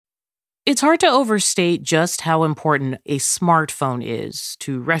It's hard to overstate just how important a smartphone is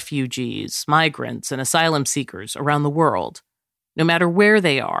to refugees, migrants, and asylum seekers around the world. No matter where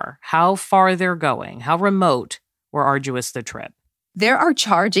they are, how far they're going, how remote or arduous the trip. There are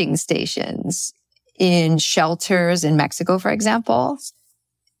charging stations in shelters in Mexico, for example,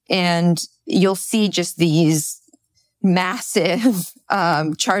 and you'll see just these massive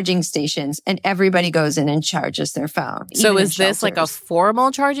charging stations, and everybody goes in and charges their phone. So is this like a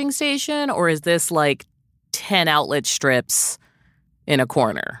formal charging station, or is this like 10 outlet strips in a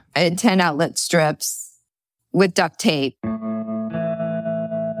corner? 10 outlet strips with duct tape.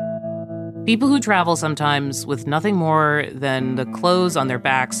 People who travel sometimes with nothing more than the clothes on their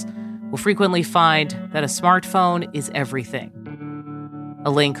backs will frequently find that a smartphone is everything.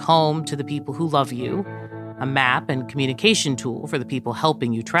 A link home to the people who love you, a map and communication tool for the people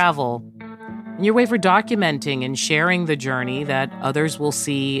helping you travel, and your way for documenting and sharing the journey that others will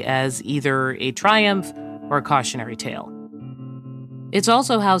see as either a triumph or a cautionary tale. It's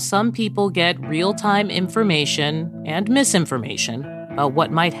also how some people get real-time information and misinformation about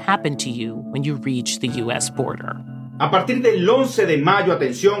what might happen to you when you reach the U.S. border. Attention,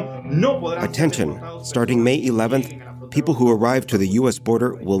 starting May 11th, people who arrive to the U.S.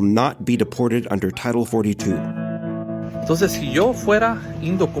 border will not be deported under Title 42. Entonces, si yo fuera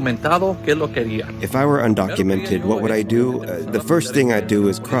indocumentado, ¿qué lo quería? If I were undocumented, what would I do? The first thing I'd do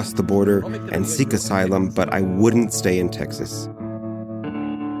is cross the border and seek asylum, but I wouldn't stay in Texas.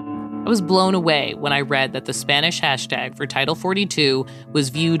 I was blown away when I read that the Spanish hashtag for Title 42 was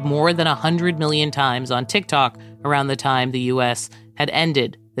viewed more than 100 million times on TikTok around the time the U.S. had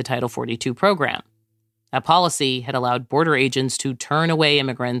ended the Title 42 program. That policy had allowed border agents to turn away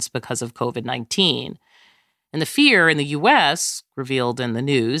immigrants because of COVID-19. And the fear in the U.S., revealed in the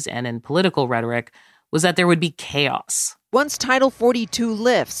news and in political rhetoric, was that there would be chaos. Once Title 42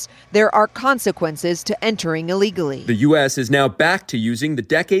 lifts, there are consequences to entering illegally. The U.S. is now back to using the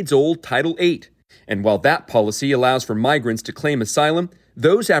decades-old Title 8. And while that policy allows for migrants to claim asylum,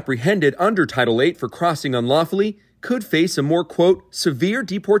 those apprehended under Title 8 for crossing unlawfully could face a more, quote, severe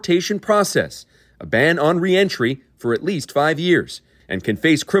deportation process, a ban on re-entry for at least 5 years, and can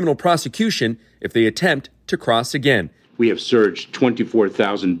face criminal prosecution if they attempt to cross again. We have surged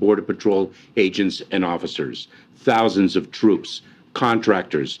 24,000 Border Patrol agents and officers, thousands of troops,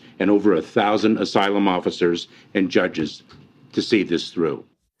 contractors, and over 1,000 asylum officers and judges to see this through.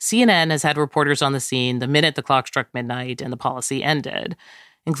 CNN has had reporters on the scene the minute the clock struck midnight and the policy ended,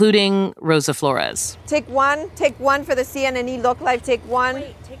 including Rosa Flores. Take one for the CNN Look Live, take one.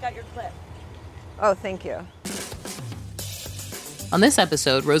 Wait, take out your clip. Oh, thank you. On this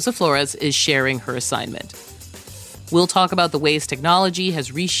episode, Rosa Flores is sharing her assignment. We'll talk about the ways technology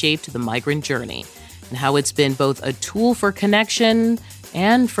has reshaped the migrant journey and how it's been both a tool for connection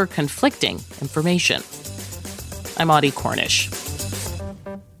and for conflicting information. I'm Audie Cornish.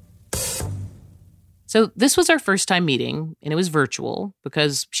 So this was our first time meeting, and it was virtual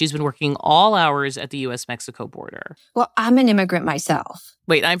because she's been working all hours at the U.S.-Mexico border. Well, I'm an immigrant myself.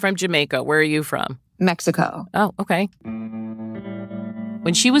 Wait, I'm from Jamaica. Where are you from? Mexico. Oh, okay.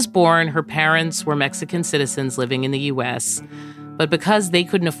 When she was born, her parents were Mexican citizens living in the U.S., but because they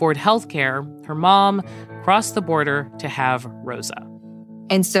couldn't afford health care, her mom crossed the border to have Rosa.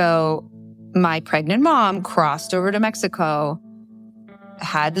 And so my pregnant mom crossed over to Mexico,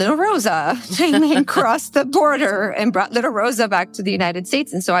 had little Rosa, and then crossed the border and brought little Rosa back to the United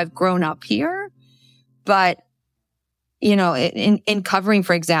States. And so I've grown up here. But, you know, in covering,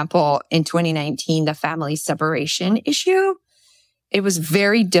 for example, in 2019, the family separation issue, it was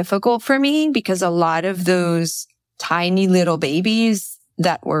very difficult for me because a lot of those tiny little babies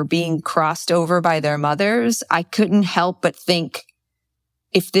that were being crossed over by their mothers, I couldn't help but think,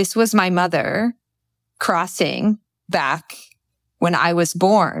 if this was my mother crossing back when I was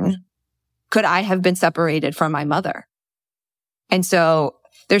born, could I have been separated from my mother? And so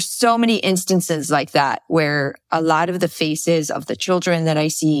there's so many instances like that where a lot of the faces of the children that I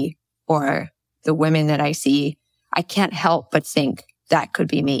see or the women that I see, I can't help but think that could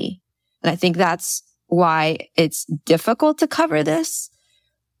be me. And I think that's why it's difficult to cover this.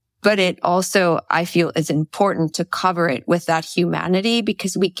 But it also, I feel, is important to cover it with that humanity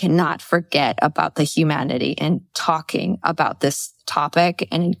because we cannot forget about the humanity in talking about this topic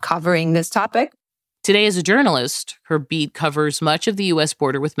and in covering this topic. Today, as a journalist, her beat covers much of the U.S.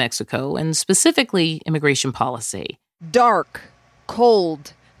 border with Mexico and specifically immigration policy. Dark,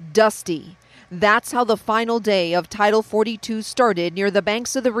 cold, dusty. That's how the final day of Title 42 started near the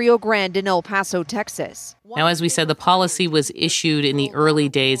banks of the Rio Grande in El Paso, Texas. Now, as we said, the policy was issued in the early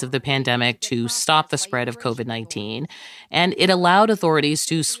days of the pandemic to stop the spread of COVID-19, and it allowed authorities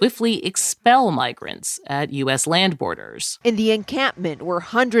to swiftly expel migrants at U.S. land borders. In the encampment where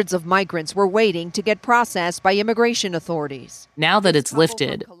hundreds of migrants were waiting to get processed by immigration authorities. Now that it's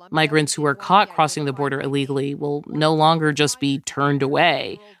lifted, migrants who are caught crossing the border illegally will no longer just be turned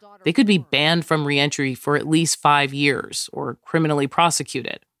away. They could be banned from reentry for at least 5 years or criminally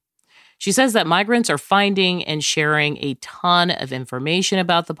prosecuted. She says that migrants are finding and sharing a ton of information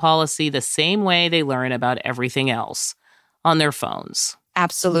about the policy the same way they learn about everything else, on their phones.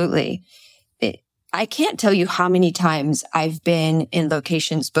 Absolutely. I can't tell you how many times I've been in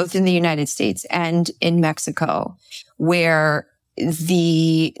locations, both in the United States and in Mexico, where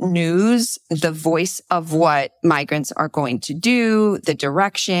the news, the voice of what migrants are going to do, the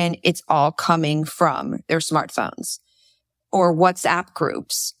direction, it's all coming from their smartphones or WhatsApp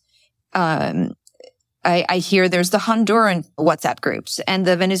groups. I hear there's the Honduran WhatsApp groups and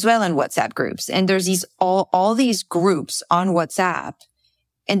the Venezuelan WhatsApp groups. And there's these all these groups on WhatsApp.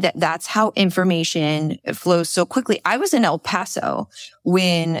 And that's how information flows so quickly. I was in El Paso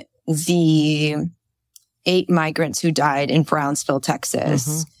when the 8 migrants who died in Brownsville,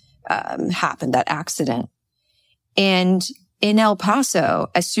 Texas, happened, that accident. And in El Paso,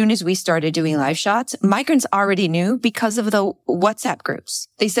 as soon as we started doing live shots, migrants already knew because of the WhatsApp groups.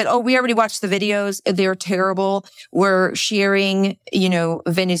 They said, oh, we already watched the videos. They're terrible. We're sharing,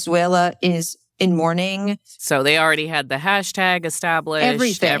 Venezuela is in mourning. So they already had the hashtag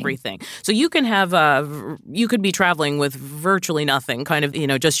established. Everything. So you can have, you could be traveling with virtually nothing, kind of,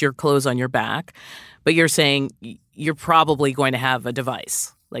 just your clothes on your back. But you're saying you're probably going to have a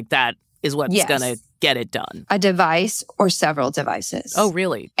device. Like that is what's going to get it done. A device or several devices. Oh,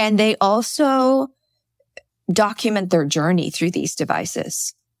 really? And they also document their journey through these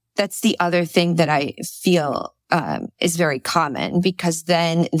devices. That's the other thing that I feel is very common, because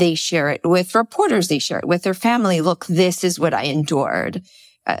then they share it with reporters. They share it with their family. Look, this is what I endured.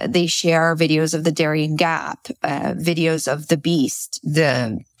 They share videos of the Darien Gap, videos of the Beast,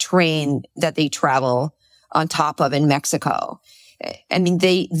 the train that they travel on top of in Mexico. I mean,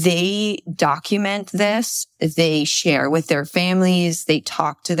 they document this. They share with their families. They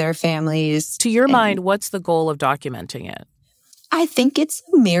talk to their families. To your mind, what's the goal of documenting it? I think it's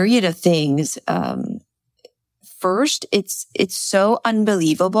a myriad of things. First, it's so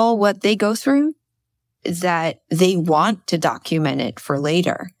unbelievable what they go through that they want to document it for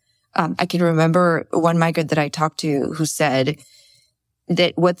later. I can remember one migrant that I talked to who said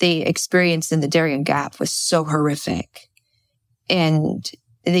that what they experienced in the Darien Gap was so horrific. And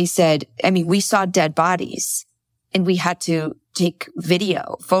they said, we saw dead bodies and we had to take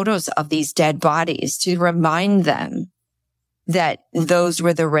photos of these dead bodies to remind them that those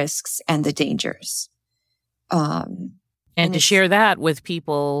were the risks and the dangers. And to share that with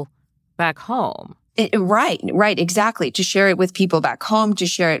people back home. Right, exactly. To share it with people back home, to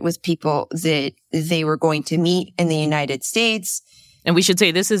share it with people that they were going to meet in the United States. And we should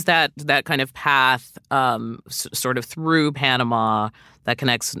say this is that kind of path sort of through Panama that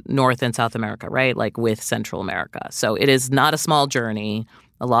connects North and South America, right? Like with Central America. So it is not a small journey.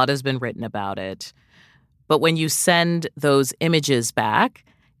 A lot has been written about it. But when you send those images back,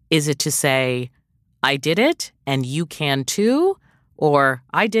 is it to say, I did it and you can too? Or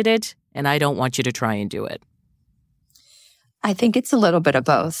I did it and I don't want you to try and do it? I think it's a little bit of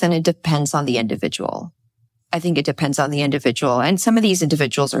both, and it depends on the individual. I think it depends on the individual. And some of these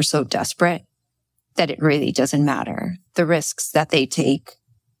individuals are so desperate that it really doesn't matter. The risks that they take,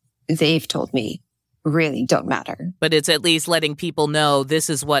 they've told me, really don't matter. But it's at least letting people know this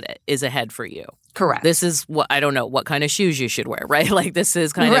is what is ahead for you. Correct. This is what, I don't know, what kind of shoes you should wear, right? Like this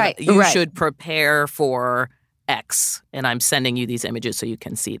is kind of, you should prepare for X, and I'm sending you these images so you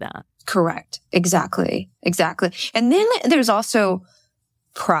can see that. Correct. Exactly. And then there's also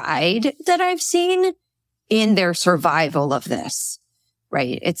pride that I've seen in their survival of this,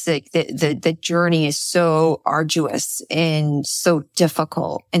 right? It's like the journey is so arduous and so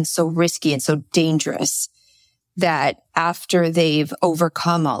difficult and so risky and so dangerous that after they've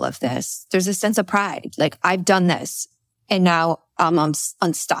overcome all of this, there's a sense of pride. Like, I've done this and now I'm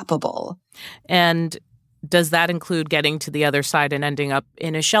unstoppable. And does that include getting to the other side and ending up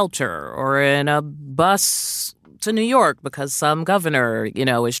in a shelter or in a bus to New York because some governor,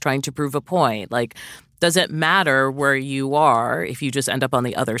 is trying to prove a point? Like, does it matter where you are if you just end up on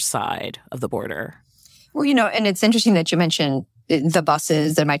the other side of the border? Well, and it's interesting that you mentioned the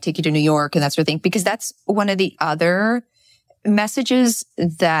buses that might take you to New York and that sort of thing, because that's one of the other messages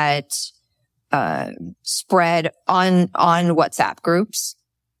that spread on WhatsApp groups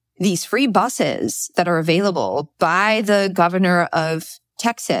these free buses that are available by the governor of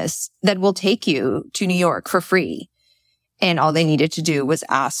Texas that will take you to New York for free. And all they needed to do was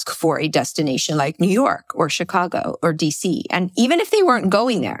ask for a destination like New York or Chicago or DC. And even if they weren't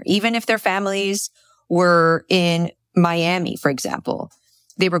going there, even if their families were in Miami, for example,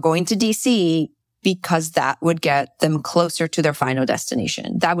 they were going to DC because that would get them closer to their final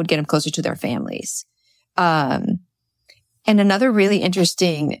destination. That would get them closer to their families. And another really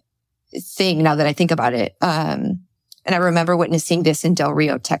interesting thing, now that I think about it, and I remember witnessing this in Del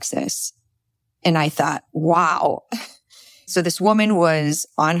Rio, Texas, and I thought, wow. So this woman was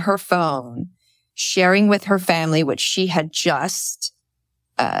on her phone sharing with her family what she had just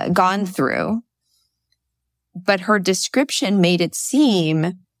gone through, but her description made it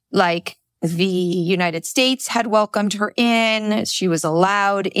seem like the United States had welcomed her in, she was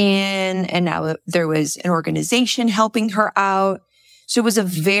allowed in, and now there was an organization helping her out. So it was a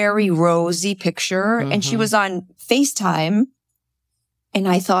very rosy picture, and she was on FaceTime, and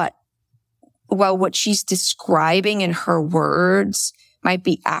I thought, well, what she's describing in her words might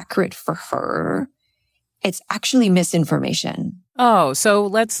be accurate for her. It's actually misinformation. Oh, so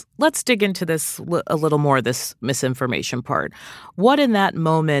let's dig into this a little more, this misinformation part. What in that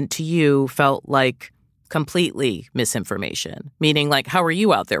moment to you felt like completely misinformation? Meaning, like, how are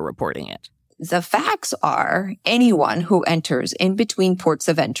you out there reporting it? The facts are anyone who enters in between ports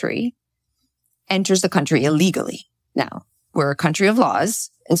of entry enters the country illegally. Now, we're a country of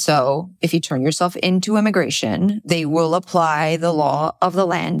laws. And so if you turn yourself into immigration, they will apply the law of the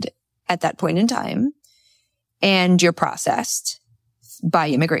land at that point in time. And you're processed by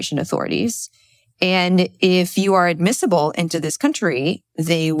immigration authorities. And if you are admissible into this country,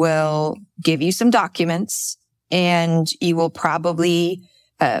 they will give you some documents and you will probably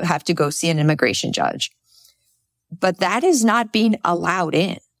have to go see an immigration judge. But that is not being allowed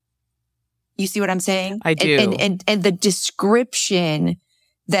in. You see what I'm saying? I do. And the description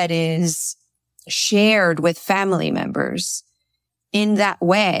that is shared with family members in that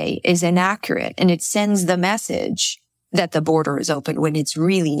way is inaccurate. And it sends the message that the border is open when it's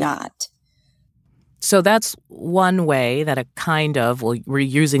really not. So that's one way that a kind of, well, we're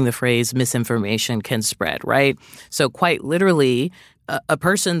using the phrase misinformation can spread, right? So quite literally, a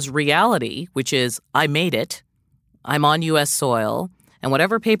person's reality, which is, I made it, I'm on U.S. soil, and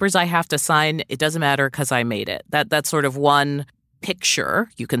whatever papers I have to sign, it doesn't matter because I made it. That's sort of one picture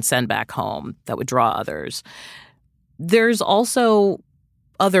you can send back home that would draw others. There's also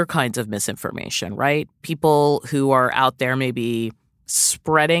other kinds of misinformation, right? People who are out there maybe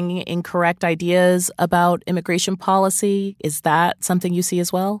spreading incorrect ideas about immigration policy. Is that something you see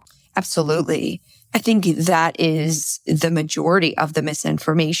as well? Absolutely. I think that is the majority of the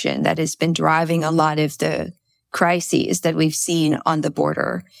misinformation that has been driving a lot of the crises that we've seen on the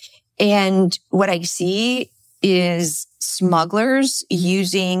border. And what I see is smugglers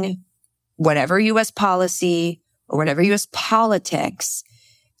using whatever U.S. policy or whatever U.S. politics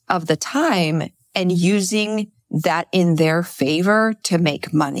of the time and using that in their favor to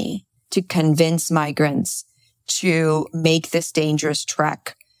make money, to convince migrants to make this dangerous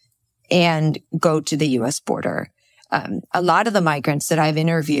trek and go to the U.S. border. A lot of the migrants that I've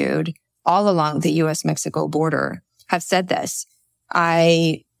interviewed all along the U.S.-Mexico border have said this.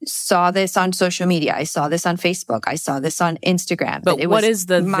 I saw this on social media. I saw this on Facebook. I saw this on Instagram. But what is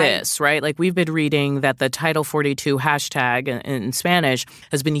this, right? Like, we've been reading that the Title 42 hashtag in Spanish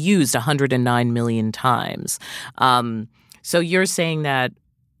has been used 109 million times. So you're saying that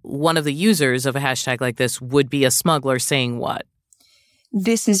one of the users of a hashtag like this would be a smuggler saying what?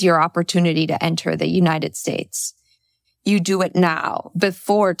 This is your opportunity to enter the United States. You do it now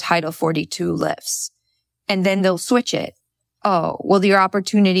before Title 42 lifts. And then they'll switch it. Oh, well, your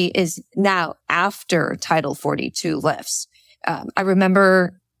opportunity is now after Title 42 lifts. I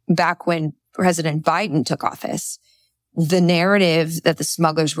remember back when President Biden took office, the narrative that the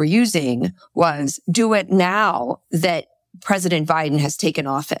smugglers were using was do it now that President Biden has taken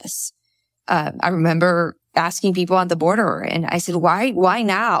office. I remember asking people on the border and I said, why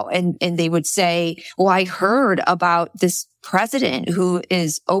now? And they would say, well, I heard about this president who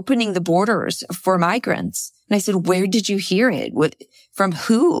is opening the borders for migrants. And I said, where did you hear it? From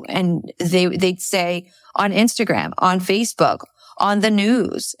who? And they'd say on Instagram, on Facebook, on the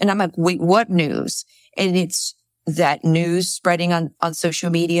news. And I'm like, wait, what news? And it's that news spreading on social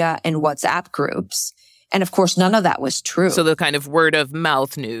media and WhatsApp groups. And of course, none of that was true. So the kind of word of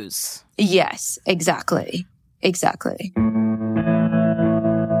mouth news. Yes, exactly. Exactly.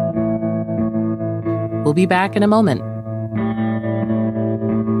 We'll be back in a moment.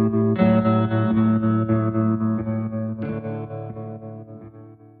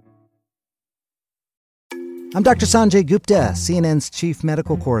 I'm Dr. Sanjay Gupta, CNN's chief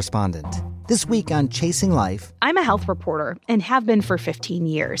medical correspondent. This week on Chasing Life, I'm a health reporter and have been for 15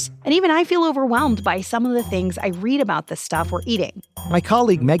 years. And even I feel overwhelmed by some of the things I read about the stuff we're eating. my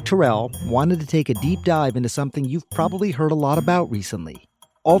colleague Meg Terrell wanted to take a deep dive into something you've probably heard a lot about recently: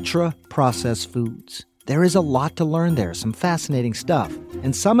 ultra-processed foods. There is a lot to learn there, some fascinating stuff,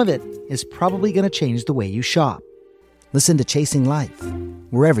 and some of it is probably going to change the way you shop. Listen to Chasing Life,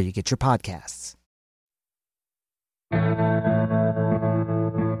 wherever you get your podcasts.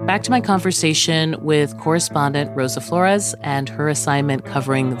 Back to my conversation with correspondent Rosa Flores and her assignment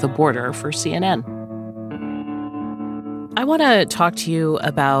covering the border for CNN. I want to talk to you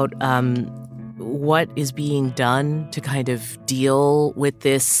about what is being done to kind of deal with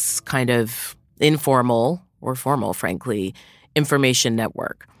this kind of informal, or formal, frankly, information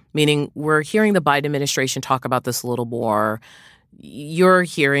network. Meaning we're hearing the Biden administration talk about this a little more. You're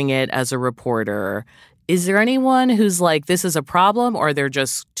hearing it as a reporter. Is there anyone who's like, this is a problem, or are there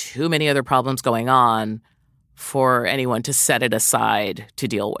just too many other problems going on for anyone to set it aside to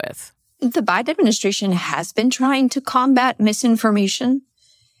deal with? The Biden administration has been trying to combat misinformation.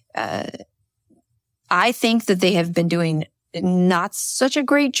 I think that they have been doing not such a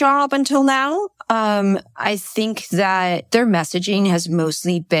great job until now. I think that their messaging has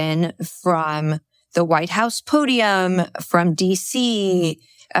mostly been from the White House podium, from D.C.,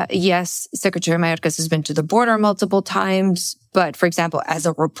 yes, Secretary Mayorkas has been to the border multiple times. But for example, as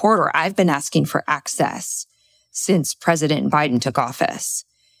a reporter, I've been asking for access since President Biden took office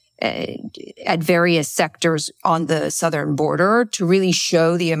at various sectors on the southern border to really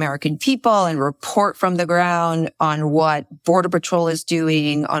show the American people and report from the ground on what Border Patrol is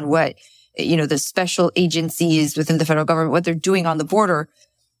doing, on what, the special agencies within the federal government, what they're doing on the border.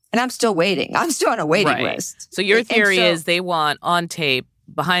 And I'm still waiting. I'm still on a waiting list. So your theory is they want on tape,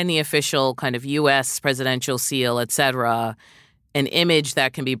 behind the official kind of U.S. presidential seal, et cetera, an image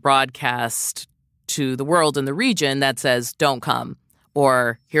that can be broadcast to the world and the region that says, don't come,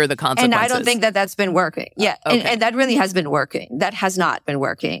 or here are the consequences. And I don't think that that's been working. Yeah, okay. and that really has been working. That has not been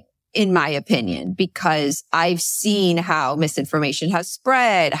working, in my opinion, because I've seen how misinformation has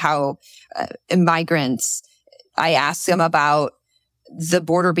spread, how migrants, I ask them about the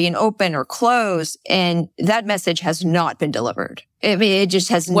border being open or closed, and that message has not been delivered. I mean, it just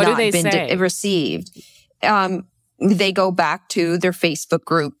has not been received. They go back to their Facebook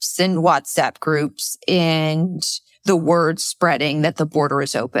groups and WhatsApp groups and the word spreading that the border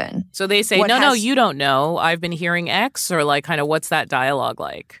is open. So they say, no, you don't know. I've been hearing X, or like kind of what's that dialogue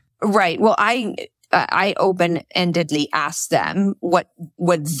like? Right. Well, I open-endedly ask them what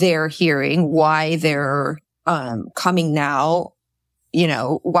they're hearing, why they're coming now,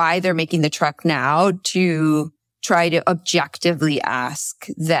 why they're making the trek now, to try to objectively ask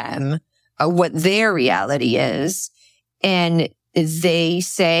them what their reality is. And they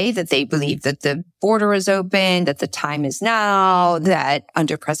say that they believe that the border is open, that the time is now, that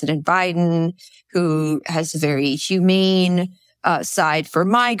under President Biden, who has a very humane side for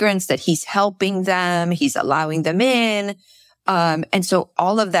migrants, that he's helping them, he's allowing them in. And so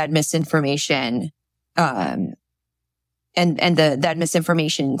all of that misinformation, and that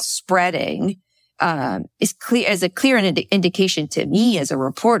misinformation spreading, is a clear indication to me as a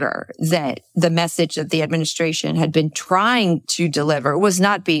reporter that the message that the administration had been trying to deliver was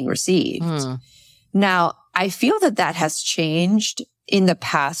not being received. Now, I feel that has changed in the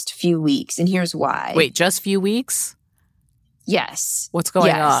past few weeks, and here's why. Wait, just few weeks? Yes. What's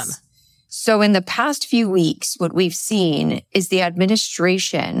going on? So in the past few weeks, what we've seen is the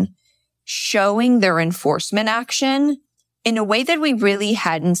administration showing their enforcement action in a way that we really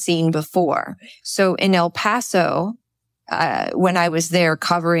hadn't seen before. So in El Paso, when I was there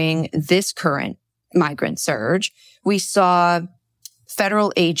covering this current migrant surge, we saw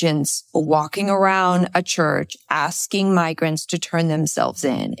federal agents walking around a church asking migrants to turn themselves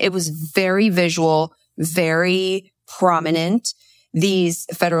in. It was very visual, very prominent. These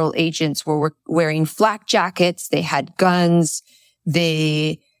federal agents were wearing flak jackets. They had guns.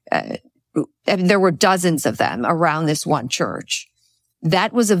 There were dozens of them around this one church.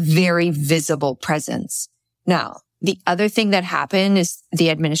 That was a very visible presence. Now, the other thing that happened is the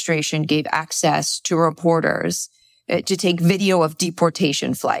administration gave access to reporters to take video of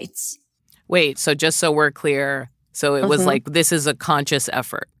deportation flights. Wait, so just so we're clear, so it was like, this is a conscious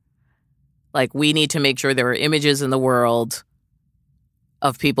effort. Like, we need to make sure there are images in the world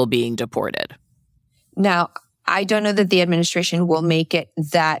of people being deported. Now, I don't know that the administration will make it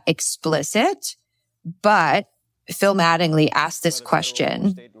that explicit, but Phil Mattingly asked this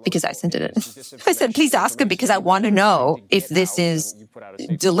question because I sent it in. I said, please ask him because I want to know if this is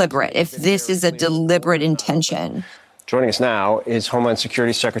deliberate, if this is a deliberate intention. Joining us now is Homeland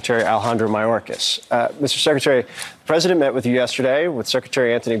Security Secretary Alejandro Mayorkas. Mr. Secretary, the President met with you yesterday with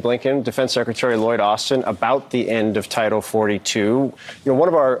Secretary Anthony Blinken, Defense Secretary Lloyd Austin about the end of Title 42. One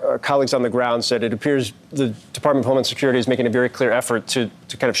of our colleagues on the ground said it appears the Department of Homeland Security is making a very clear effort to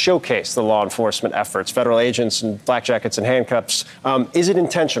kind of showcase the law enforcement efforts, federal agents in black jackets and handcuffs. Is it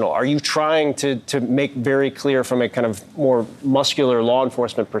intentional? Are you trying to make very clear from a kind of more muscular law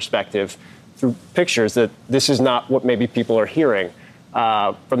enforcement perspective through pictures that this is not what maybe people are hearing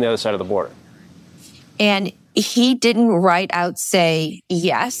from the other side of the border? And he didn't right out say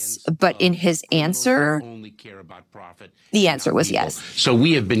yes, but in his answer, the answer was yes. So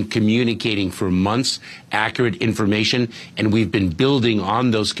we have been communicating for months accurate information, and we've been building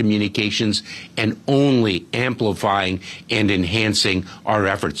on those communications and only amplifying and enhancing our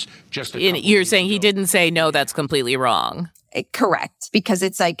efforts. You're saying he didn't say, no, that's completely wrong. Correct. Because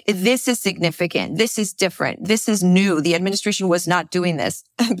it's like, this is significant. This is different. This is new. The administration was not doing this.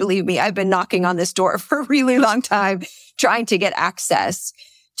 Believe me, I've been knocking on this door for a really long time, trying to get access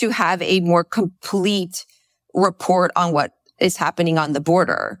to have a more complete report on what is happening on the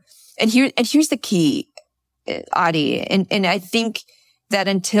border. And here's the key, Adi. And I think that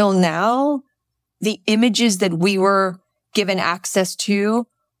until now, the images that we were given access to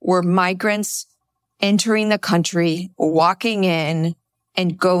were migrants entering the country, walking in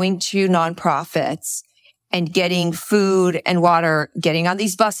and going to nonprofits and getting food and water, getting on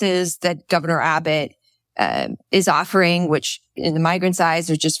these buses that Governor Abbott is offering, which in the migrants'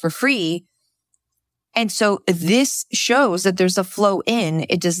 eyes are just for free. And so this shows that there's a flow in.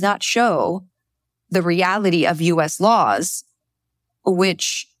 It does not show the reality of U.S. laws,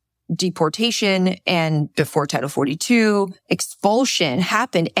 which deportation and before Title 42, expulsion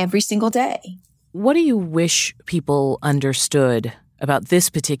happened every single day. What do you wish people understood about this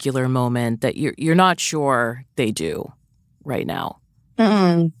particular moment that you're not sure they do right now?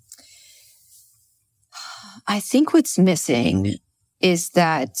 I think what's missing is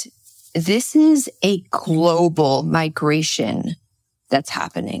that this is a global migration that's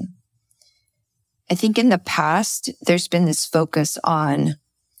happening. I think in the past, there's been this focus on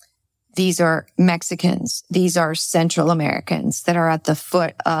these are Mexicans, these are Central Americans that are at the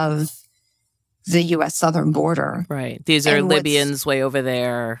foot of the U.S. southern border. Right. These are Libyans way over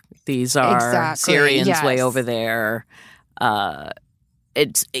there. These are Syrians way over there.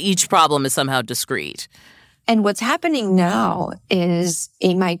 Each problem is somehow discrete. And what's happening now is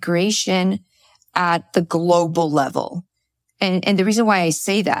a migration at the global level. And the reason why I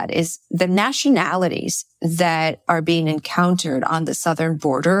say that is the nationalities that are being encountered on the southern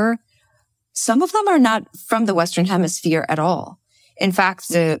border, some of them are not from the Western Hemisphere at all. In fact,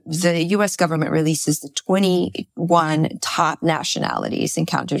 the U.S. government releases the 21 top nationalities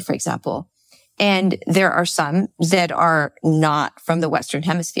encountered, for example. And there are some that are not from the Western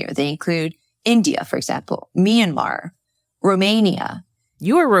Hemisphere. They include India, for example, Myanmar, Romania.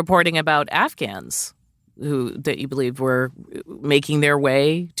 You were reporting about Afghans that you believe were making their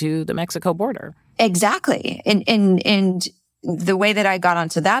way to the Mexico border. Exactly. And the way that I got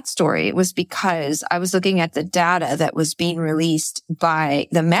onto that story was because I was looking at the data that was being released by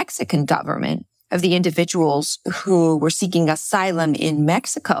the Mexican government of the individuals who were seeking asylum in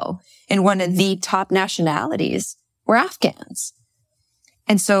Mexico. And one of the top nationalities were Afghans.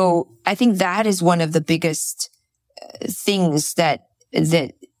 And so I think that is one of the biggest things that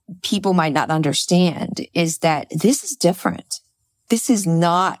people might not understand is that this is different. This is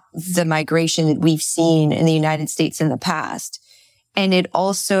not the migration that we've seen in the United States in the past. And it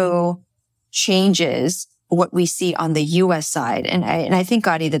also changes what we see on the U.S. side. And I think,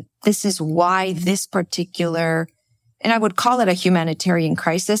 Adi, that this is why this particular, and I would call it a humanitarian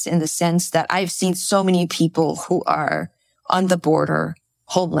crisis in the sense that I've seen so many people who are on the border,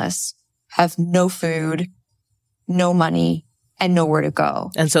 homeless, have no food, no money, and nowhere to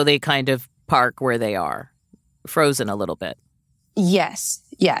go. And so they kind of park where they are, frozen a little bit. Yes.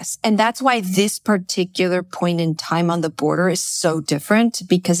 And that's why this particular point in time on the border is so different,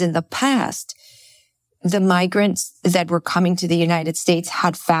 because in the past, the migrants that were coming to the United States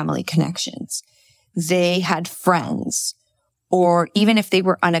had family connections. They had friends, or even if they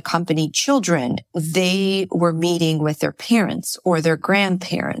were unaccompanied children, they were meeting with their parents or their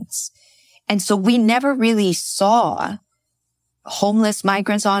grandparents. And so we never really saw homeless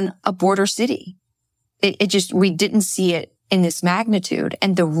migrants on a border city. We didn't see it in this magnitude.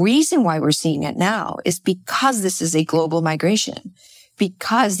 And the reason why we're seeing it now is because this is a global migration,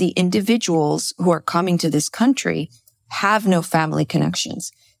 because the individuals who are coming to this country have no family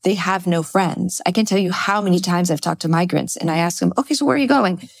connections. They have no friends. I can tell you how many times I've talked to migrants and I ask them, okay, so where are you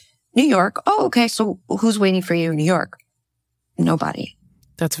going? New York. Oh, okay. So who's waiting for you in New York? Nobody.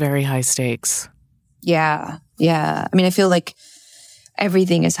 That's very high stakes. Yeah. Yeah. I mean, I feel like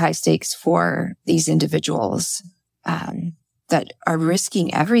everything is high stakes for these individuals that are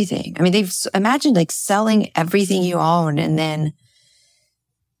risking everything. I mean, they've imagined like selling everything you own and then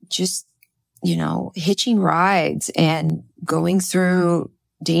just, hitching rides and going through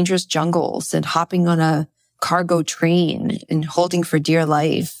dangerous jungles and hopping on a cargo train and holding for dear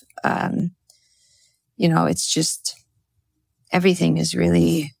life. It's just everything is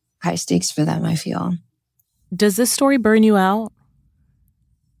really high stakes for them, I feel. Does this story burn you out?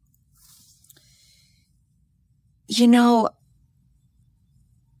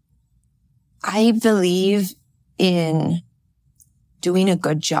 I believe in doing a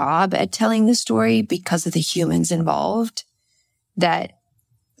good job at telling the story because of the humans involved, that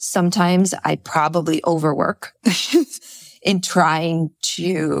sometimes I probably overwork in trying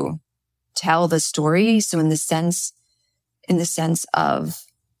to tell the story. So in the sense of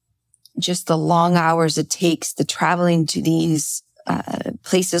just the long hours it takes, the traveling to these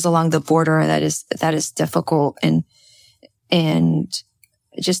places along the border, that is difficult and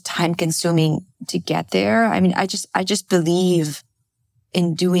just time consuming to get there. I mean, I just believe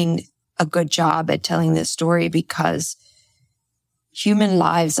in doing a good job at telling this story because human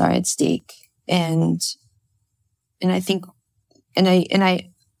lives are at stake. And I think,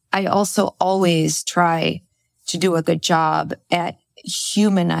 I also always try to do a good job at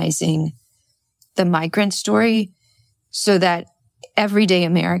humanizing the migrant story so that everyday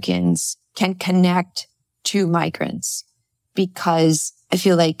Americans can connect to migrants, because I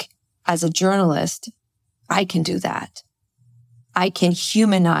feel like as a journalist, I can do that. I can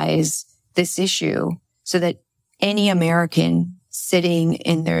humanize this issue so that any American sitting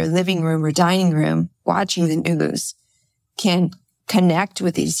in their living room or dining room watching the news can connect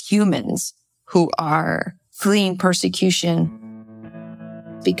with these humans who are fleeing persecution.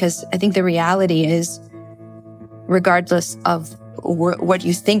 Because I think the reality is, regardless of what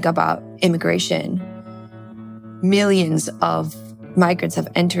you think about immigration, millions of migrants have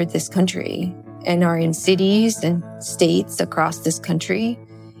entered this country and are in cities and states across this country.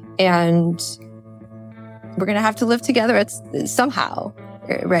 And we're going to have to live together somehow,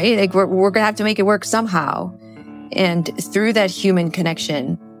 right? Like we're going to have to make it work somehow. And through that human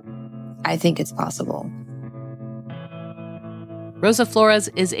connection, I think it's possible. Rosa Flores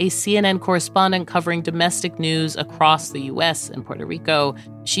is a CNN correspondent covering domestic news across the U.S. and Puerto Rico.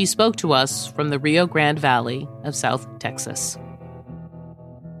 She spoke to us from the Rio Grande Valley of South Texas.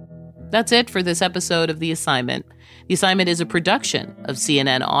 That's it for this episode of The Assignment. The Assignment is a production of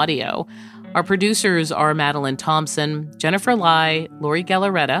CNN Audio. Our producers are Madeline Thompson, Jennifer Lai, Lori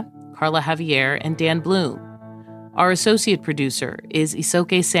Galarreta, Carla Javier, and Dan Bloom. Our associate producer is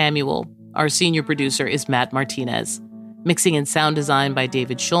Isoke Samuel. Our senior producer is Matt Martinez. Mixing and sound design by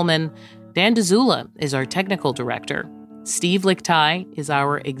David Schulman. Dan DeZula is our technical director. Steve Lichtai is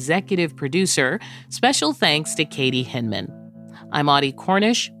our executive producer. Special thanks to Katie Hinman. I'm Audie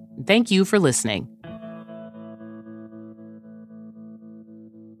Cornish. Thank you for listening.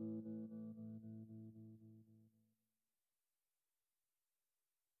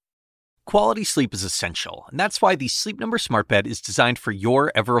 Quality sleep is essential, and that's why the Sleep Number Smart Bed is designed for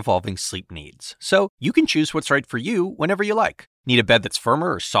your ever-evolving sleep needs. So you can choose what's right for you whenever you like. Need a bed that's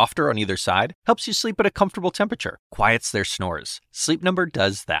firmer or softer on either side? Helps you sleep at a comfortable temperature. Quiets their snores. Sleep Number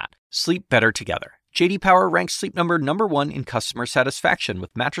does that. Sleep better together. J.D. Power ranks Sleep Number #1 in customer satisfaction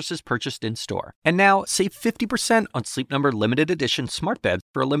with mattresses purchased in-store. And now, save 50% on Sleep Number Limited Edition Smart Beds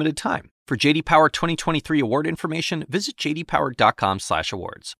for a limited time. For J.D. Power 2023 award information, visit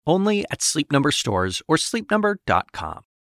jdpower.com/awards. Only at Sleep Number stores or sleepnumber.com.